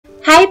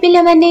हाय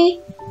पिला माने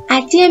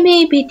आज आम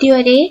वीडियो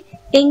रे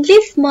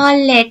इंग्लिश स्मॉल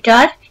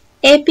लेटर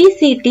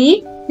एबीसीडी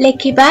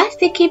लेखिबा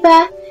शिखिबा।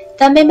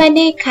 तमे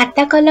माने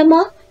खाता कलम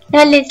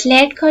नले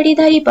स्लेट खड़ी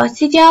धरी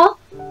बसी जाओ।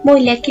 मु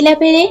लेखिला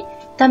बेले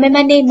तमे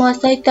माने मो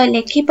सहित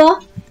लेखिबो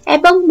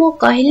एवं मु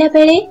कहिला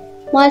बेले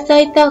मो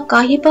सहित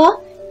कहिबो।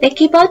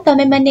 देखिबो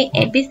तमे माने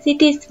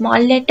एबीसीडी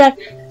स्मॉल लेटर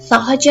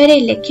सहजरे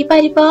लेखि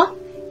परिबो।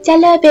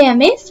 चलो एबे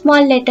हमें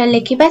small letter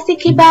लेखिबा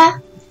शिखिबा।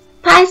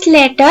 First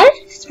letter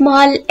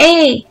small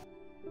ए।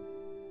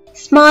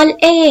 स्मॉल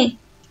ए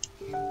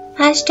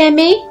फर्स्ट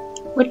हमें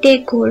गोटे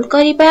गोल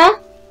करिबा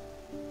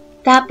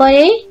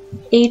तापरे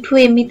एठू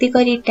एमिति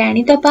करी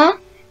टाणी दबा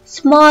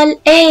स्मॉल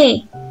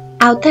ए।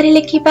 आउ थरे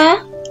लिखिबा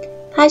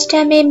फर्स्ट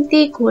हमें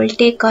एमिति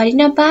गोलटे करि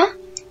नबा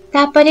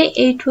तापरे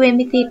एठू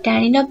एमिति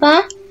टाणी नबा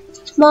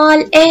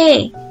small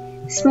A.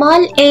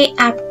 Small A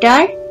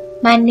after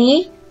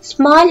माने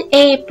स्मॉल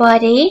ए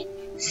परे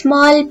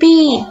small B.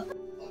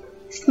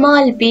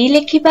 Small B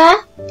लिखिबा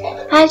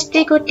first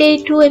गोटे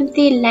एठू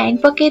एमिति लाइन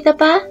पके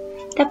दबा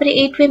तापरे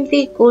एठू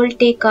एमिति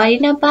गोलटे करि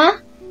नबा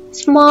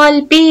स्मॉल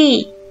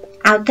बी।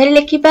 आउ थरे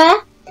लिखिबा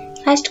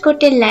फर्स्ट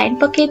गोटे लाइन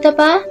पके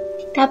दबा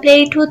तापरे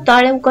एठू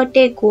तळे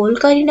गोटे गोल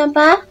करि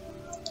नबा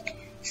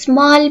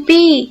स्मॉल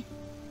बी।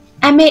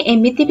 आमे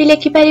एमिति भी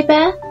लिखि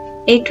परिबा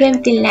एठू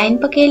एमिति लाइन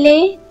पकेले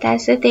ता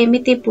सहित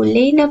एमिति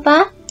बुलेई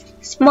नबा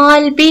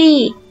स्मॉल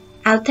बी।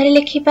 आउ थरे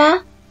लिखिबा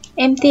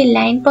एमिति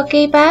लाइन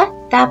पकेबा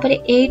तापरे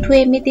एठू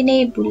एमिति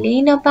नै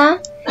बुलेई नबा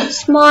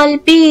small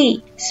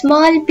B.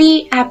 Small be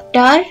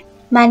after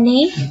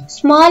माने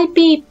स्मॉल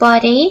बी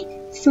परे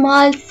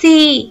स्मॉल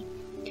सी।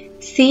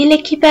 सी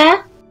लिखिबा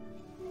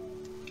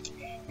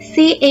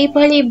सी ए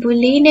भली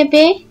बुलेई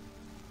नेबे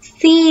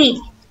सी।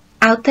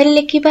 आउ थरे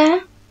लिखिबा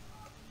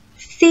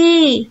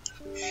सी।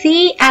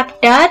 सी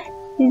after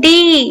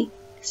D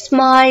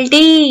small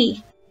D.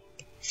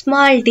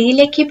 Small D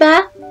लिखिबा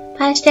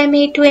first time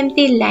एठू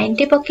एमिति लाइन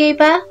टे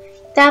पकेबा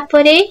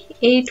तापरे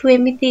एठू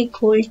एमिति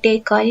गोलटे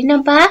करि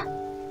नबा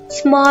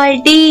स्मॉल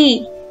डी।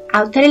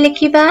 आउ थरे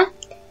लिखिबा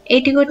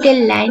एठी गोटे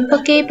लाइन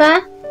पकेबा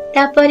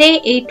तापरे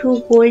एठू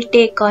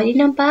गोलटे करि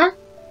नबा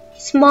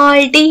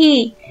स्मॉल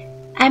डी।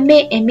 आमे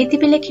एमिति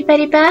भी लिखि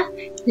परिबा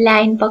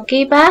लाइन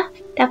पकेबा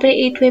तापरे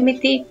एठू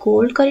एमिति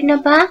गोल करि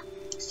नबा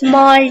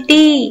स्मॉल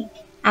डी।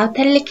 आउ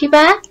थरे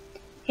लिखिबा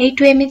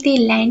एठू एमिति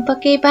लाइन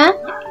पकेबा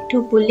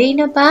एठू बुलेई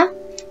नबा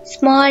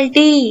small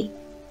D.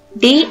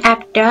 D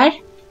after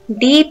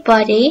D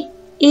परे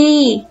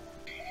ई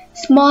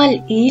स्मॉल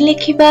ई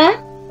लिखिबा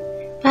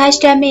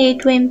फर्स्ट आमे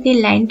एठू एमिति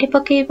लाइन टे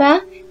पकेबा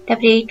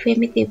तापरे एठू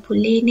एमिति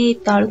बुलेई नै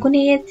तळकु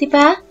नै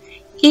आसीबा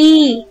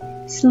ई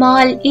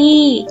स्मॉल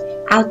ई।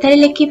 आउ थरे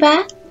लिखिबा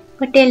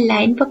गोटे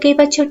लाइन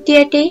पकेबा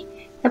छोटियाटे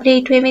तापरे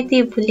एठू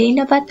एमिति बुलेई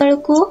नबा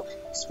तळकु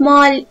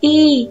स्मॉल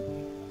ई।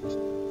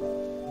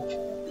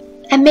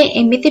 आमे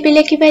एमिति भी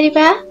लिखि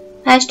परिबा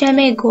फर्स्ट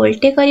आमे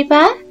गोलटे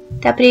करिबा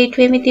तापरे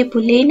एठू एमिति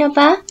बुलेई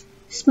नबा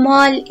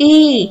स्मॉल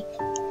ई।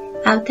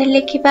 आउ थरे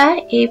लिखिबा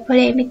ए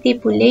भले एमिति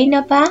बुलेई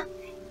नबा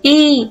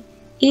ई।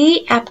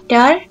 ई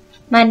आफ्टर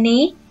माने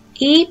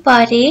ई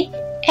परे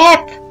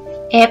एफ।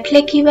 एफ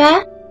लिखिबा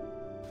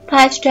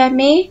फर्स्ट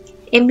आमे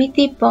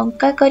एमिति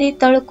बंका करी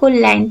तळको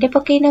लाइन टे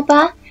पकेई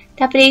नबा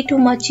तापरे एठू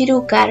मझिरु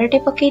गारटे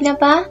पकेई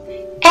नबा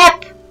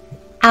एफ।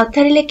 आउ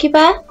थरे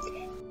लिखिबा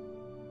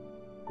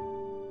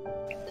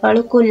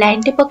तळको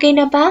लाइन टे पकेई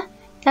नबा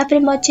तापरे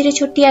मझिरे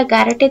छोटिया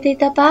गारटे दे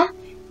दबा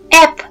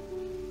एफ।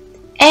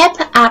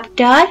 एफ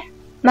आफ्टर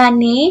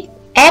माने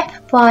एफ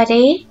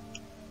परे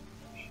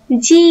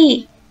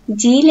जी।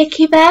 जी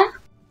लिखिबा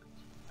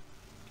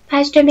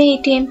फर्स्ट में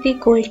एटी एमती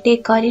गोलटे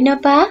करि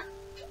नबा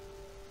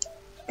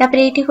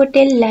तापरे एटी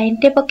गोटे लाइन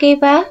टे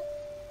पकेबा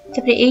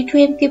तापरे एठू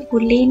एमती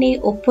बुलेई नै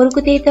ऊपर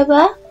को दे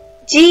दबा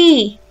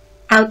जी।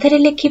 आउ थरे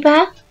लिखिबा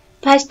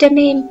फर्स्ट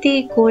में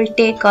एमती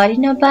गोलटे करि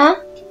नबा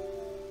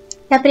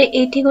तापरे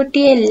एठी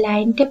गोटे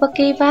लाइन टे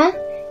पकेबा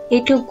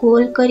एठू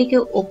गोल करके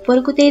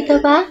ऊपर को दे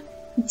दबा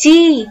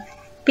जी।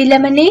 पिला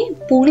माने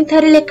पुणी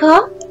थरे लेख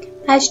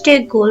फर्स्ट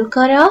गोल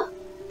कर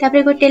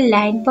तापरे गोटे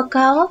लाइन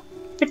पकाओ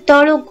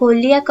तळो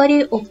गोलिया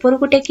करी ऊपर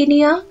को टेकी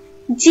नियो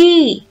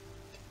जी।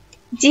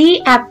 जी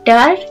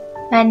आफ्टर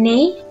माने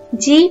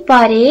जी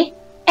परे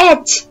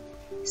एच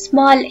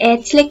स्मॉल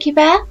एच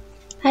लिखिबा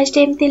फर्स्ट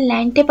एमती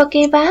लाइन टे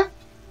पकेबा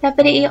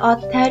तापरे ए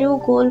अथारु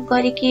गोल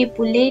करके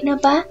बुलेई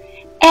नबा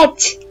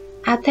एच।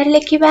 आथर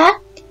लिखिबा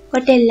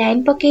गोटे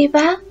लाइन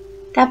पकेबा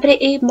तापरे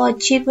ए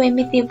मझिरु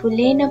एमिति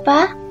बुलेई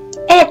नबा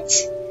एच।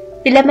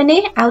 पिला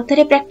माने आउ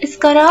थरे प्रैक्टिस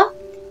करो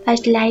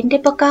फर्स्ट लाइन टे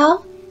पकाओ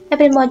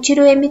तापरे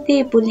मझिरु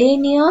एमिति बुलेई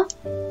neo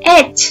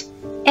H.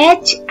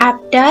 H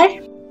after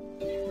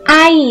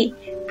I.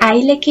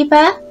 आई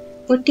लिखिबा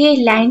गोटे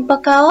लाइन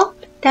पकाओ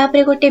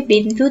तापरे गोटे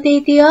बिंदु दे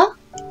दियो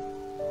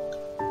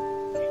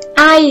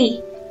आई।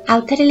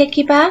 आउ थरे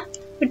लिखिबा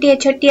गोटे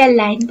छोटिया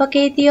लाइन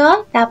पके दियो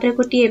तापरे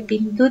गोटे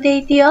बिंदु दे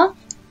दियो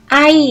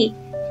आई।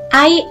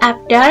 आई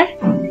आफ्टर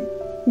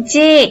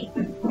जे।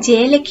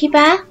 जे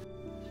लिखिबा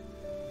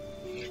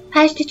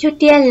फर्स्ट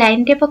छोटिया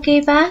लाइन टे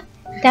पकेबा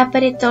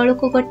तापरे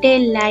तळको गोटे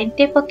लाइन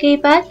टे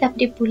पकेबा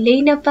तापरे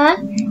बुलेई नबा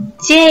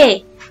जे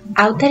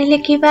आउ थरे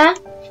लिखिबा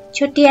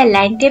छोटिया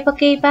लाइन टे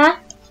पकेइबा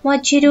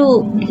मझिरु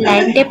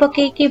लाइन टे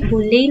पकेइकी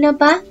बुलेई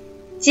नबा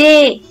जे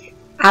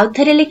आउ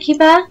थरे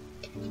लिखिबा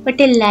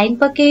गोटे लाइन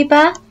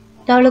पकेइबा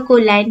तळको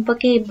लाइन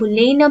पकेइ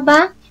बुलेई नबा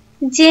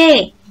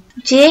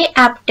जे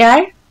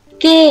आफ्टर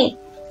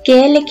के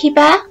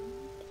लिखिबा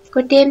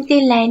गोटे एमती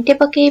लाइन टे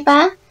पकेइबा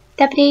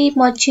तापरे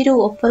मझिरु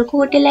ऊपर को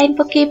गोटे लाइन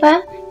पकेइबा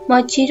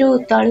मझिरु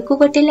तळको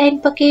गोटे लाइन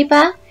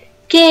पकेइबा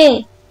के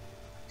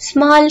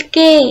स्मॉल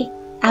के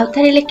आउ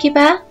थरे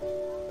लिखिबा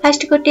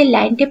फर्स्ट गोटे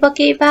लाइन टे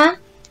पकेइबा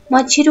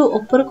मझिरु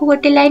ऊपर को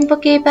गोटे लाइन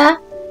पकेइबा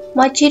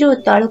मझिरु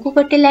तळको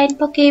गोटे लाइन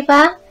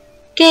पकेइबा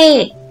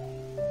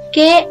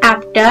के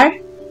आफ्टर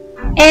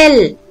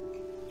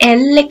एल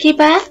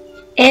लिखिबा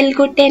एल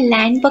गोटे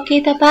लाइन पकेइ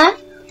दबा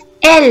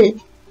एल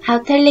आउ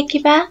थरे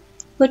लिखिबा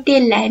गोटे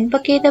लाइन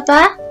पकेइ दबा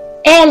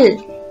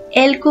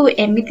एल को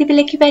एमिति भी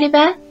लिखि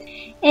परिबा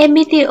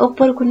एमिति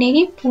ऊपर को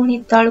नेगी पुणी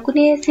तळ को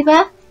नै आसीबा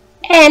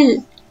एल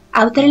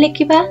आउ थरे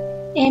लिखिबा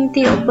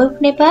एमिति ऊपर को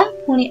नेबा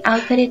पुणी आउ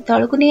थरे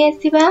तळ को नै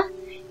आसीबा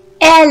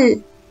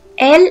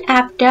L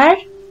after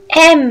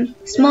M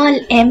small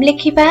M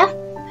लिखिबा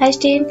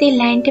first एमिति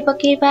लाइन टे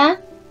पकेइबा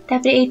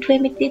तापरे एठु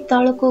एमिति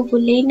तळ को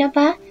बुलेई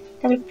नबा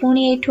तापरे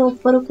पुणी एठु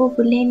ऊपर को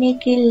बुलेई ने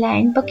की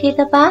लाइन पकेइ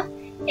दबा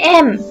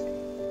एम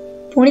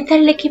पुणी थरे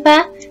लिखिबा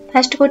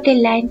फर्स्ट गोटे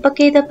लाइन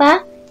पकेइ दबा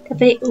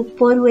तापरे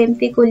ऊपर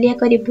एमती गोलिया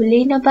करी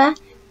बुलेई नबा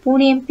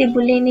पुणी एमती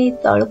बुलेई नै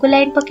तळ को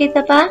लाइन पकेइ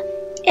दबा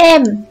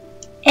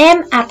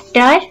M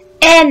after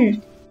N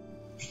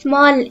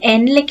small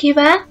N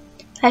लिखिबा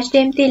first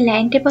एमती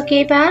लाइन टे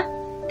पकेइबा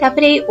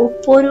तापरे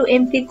ऊपर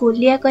एमती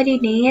गोलिया करी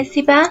नै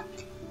आसीबा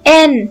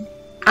एन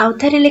आउ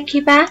थरे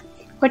लिखिबा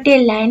गोटे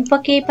लाइन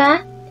पकेइबा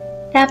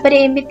तापरे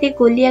एमती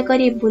गोलिया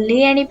करी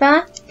बुलेई आनिबा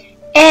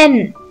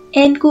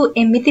एन को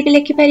एमती भी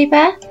लिखि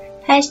परिबा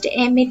फर्स्ट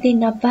एमती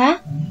नबा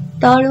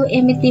तळु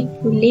एमती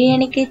बुलेई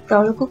आनिके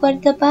तळ को कर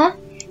दबा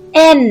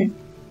एन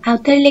आउ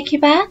थरे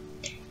लिखिबा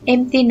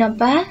एमती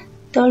नबा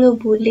तळु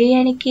बुलेई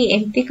आनिके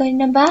एमती कर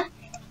नबा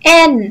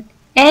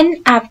एन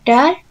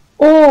आफ्टर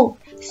ओ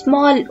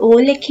स्मॉल ओ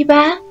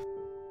लिखिबा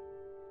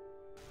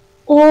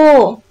ओ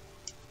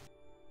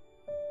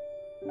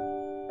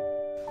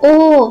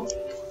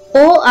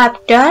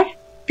आफ्टर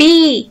पी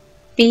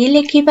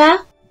लिखिबा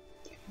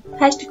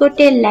फर्स्ट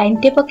गोटे लाइन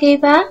टे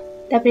पकेइबा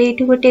तापरे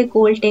एठु गोटे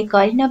गोल टे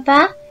कर नबा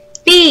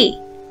पी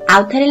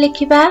आउ थरे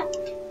लिखिबा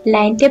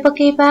लाइन टे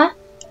पकेइबा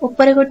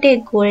ऊपर गोटे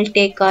गोल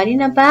टे कर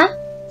नबा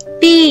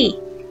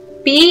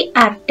पी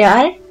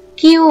आफ्टर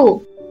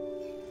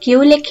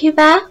क्यू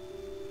लिखिबा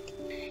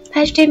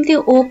फर्स्ट एमती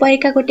ओ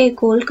परिका गोटे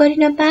गोल कर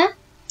नबा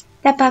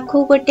ता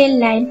पाखु गोटे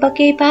लाइन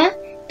पकेइबा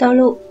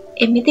तळु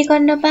एमिति कर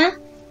नबा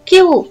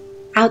क्यू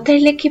आउ थरे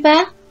लिखिबा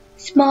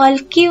स्मॉल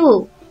क्यू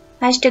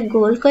फर्स्ट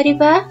गोल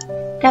करिबा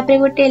तापरे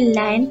गोटे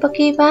लाइन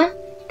पकेइबा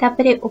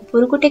तापरे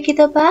ऊपर को टेकी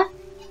दबा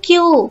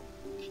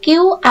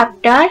क्यू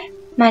आफ्टर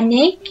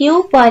माने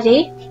क्यू परे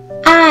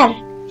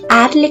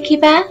आर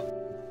लिखिबा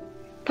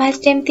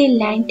फर्स्ट एमती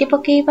लाइन टे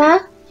पकेइबा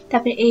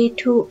तापरे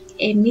एठु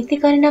एमिति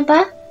करनबा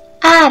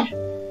आर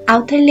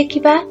आउ थरे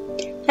लिखिबा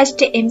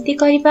फर्स्ट एमती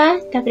करिबा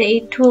तापरे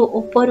एठु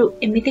ऊपर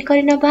एमिति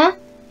करनबा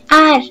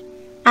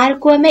आर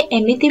को हमें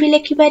एमिति भी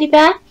लिखि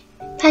परिबा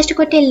फर्स्ट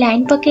गोटे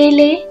लाइन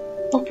पकेइले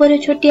ऊपर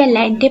छोटिया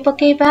लाइन टे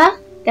पकेइबा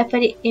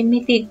तापरे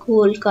एमिति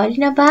गोल कर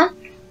नबा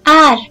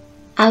आर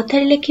आउ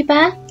थरे लिखिबा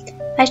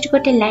फर्स्ट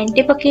गोटे लाइन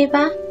टे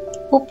पकेइबा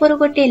ऊपर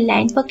गोटे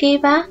लाइन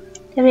पकेइबा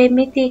तापरे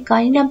एमिति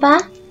कर नबा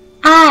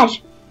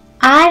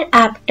are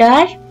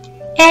after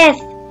S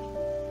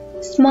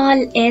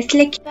small S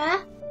लिखिबा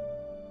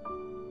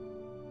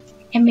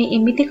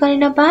एमिति कर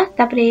नबा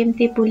तापरे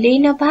एमिति बुलेई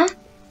नबा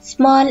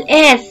स्मॉल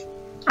एस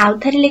आउ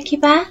थरे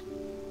लिखिबा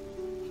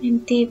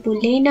एमिति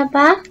बुलेई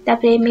नबा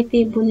तापरे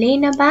एमिति बुलेई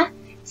नबा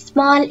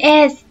small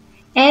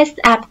S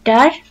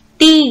after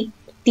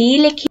T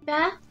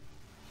लिखिबा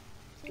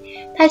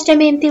first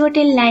हम एमती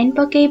गोटे लाइन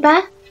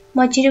पकेइबा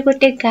मझिरे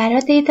गोटे गार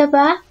देई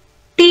दबा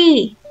टी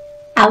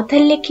आउ थरे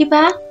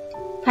लिखिबा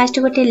फर्स्ट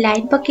गोटे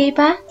लाइन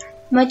पकेइबा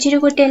मझिरे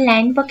गोटे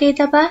लाइन पकेइ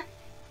दबा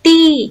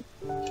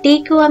टी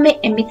को हमें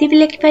एमिति भी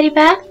लिखि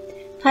परिबा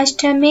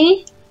फर्स्ट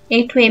हमें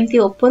एठु एमती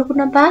ऊपर को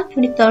नबा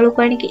पुनी तळु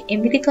को आनिके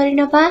एमिति करि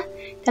नबा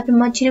तापर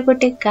मझिरे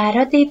गोटे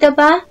गार देई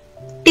दबा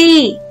टी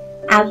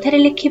आउ थरे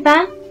लिखिबा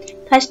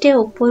फर्स्ट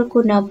ऊपर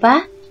को नबा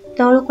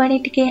तळु को आनि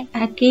टिके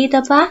आगे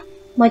दबा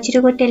मझिरे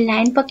गोटे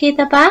लाइन पकेइ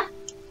दबा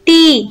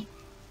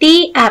टी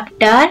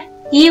आफ्टर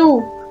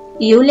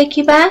यू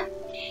लिखिबा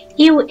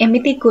यू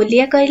एमिति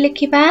गोलिया कर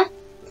लिखिबा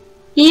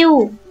यू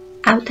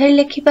आउ थरे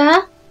लिखिबा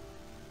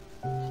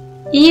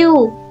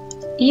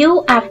यू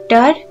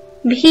आफ्टर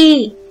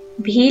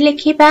भी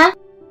लिखिबा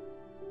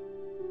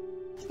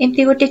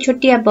एमती गोटे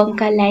छोटिया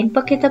बंका लाइन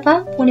पके दबा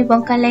पुनी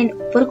बंका लाइन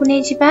ऊपर को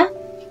नहीं जिबा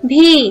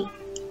भी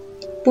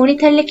पुनी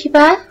थर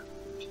लिखिबा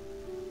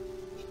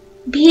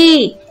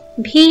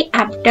भी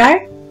आफ्टर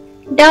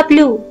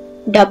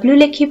डब्ल्यू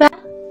लिखिबा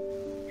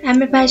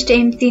हमें फर्स्ट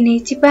एमती नहीं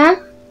जिबा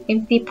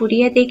एमती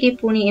पुरिया देके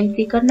पुनी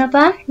एमती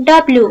करनबा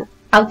डब्ल्यू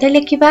आउ थर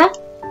लिखिबा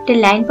टे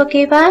लाइन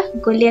पकेबा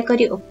गोलिया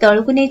करी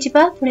तळु को नै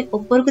जिबा पुणी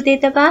ऊपर को दे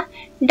दबा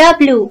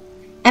W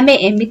आमे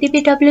एमिति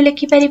भी W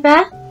लिखि परिबा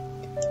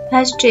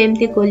फर्स्ट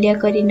एमिति गोलिया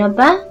करी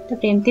नबा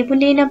तब एमिति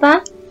बुलेई नबा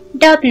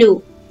W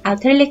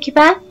Athare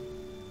लिखिबा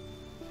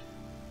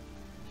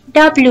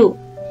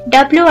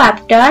W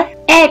after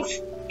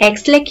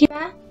X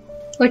लिखिबा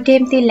गोटे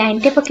एमिति लाइन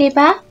टे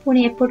पकेबा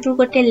पुणी एपटू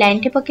गोटे लाइन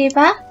टे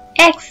पकेबा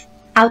X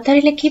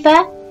आथरे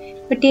लिखिबा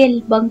गोटे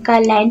बंका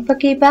लाइन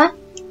पकेबा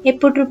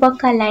एपटू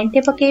बंका लाइन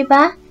टे पकेबा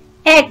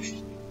X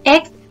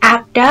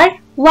आफ्टर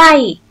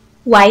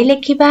Y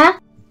लिखिबा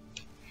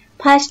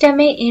फर्स्ट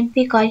आमे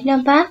एमिति करि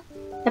नबा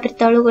तापर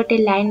तळु गोटे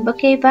लाइन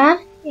पकेबा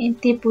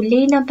एमिति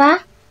बुलेई नबा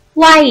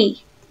Y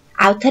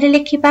आउथरे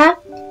लिखिबा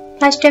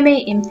फर्स्ट आमे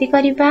एमिति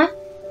करिबा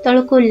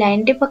तळु को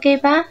लाइन टे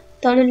पकेबा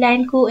तळु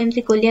लाइन को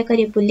एमिति गोलिया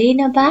करी बुलेई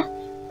नबा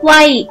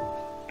Y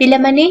पिला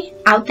माने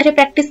आउथरे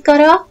प्रैक्टिस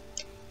करो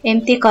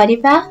एमिति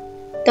करिबा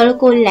तळु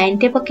को लाइन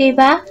टे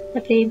पकेबा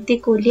तापर एमिति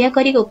गोलिया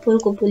करी ऊपर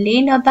को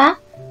बुलेई नबा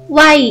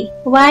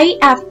Y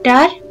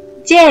after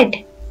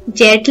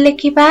Z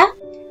लिखिबा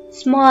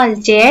small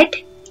Z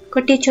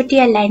गोटे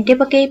छोटिया लाइन टे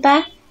पकेबा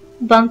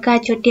बंका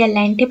छोटिया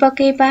लाइन टे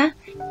पकेबा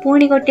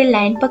पुणी गोटे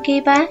लाइन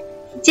पकेबा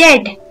Z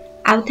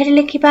आउथरे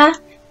लिखिबा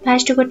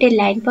फर्स्ट गोटे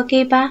लाइन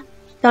पकेबा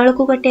तळु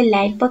को गोटे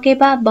लाइन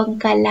पकेबा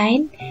बंका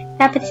लाइन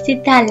तापर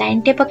सीधा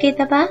लाइन टे पके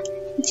दबा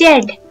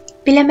Z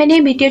पिला माने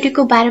वीडियोटी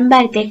को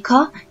बारंबार देख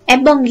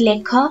एवं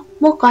लेख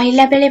मो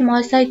कहिला बेले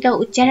मो सहित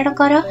उच्चारण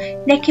कर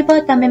देखिबो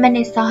तमे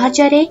माने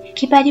सहजरे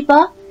लिखि पारिबो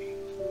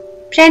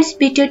फ्रेंड्स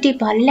वीडियोटी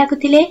भल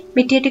लागुतिले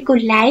वीडियोटी को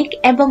लाइक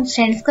एवं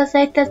फ्रेंड्स का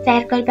सहित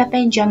शेयर करबा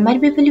पई जम्मर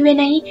भी भूलिबे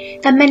नहीं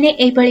तमे माने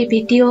एई बळी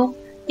video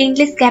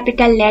English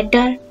capital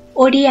letter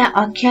Odia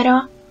अक्षर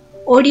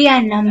ओडिया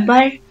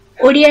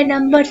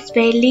नंबर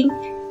स्पेलिंग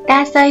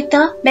ता सहित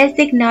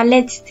बेसिक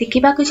नॉलेज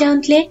सिखिबा को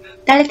चाहूतले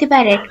तळे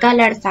थिबा रेड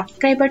कलर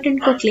सब्सक्राइब बटन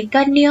को क्लिक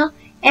करनियो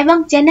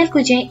एवं चैनल को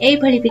जे एई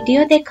भली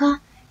वीडियो देखो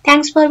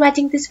thanks for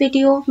watching this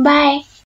video bye.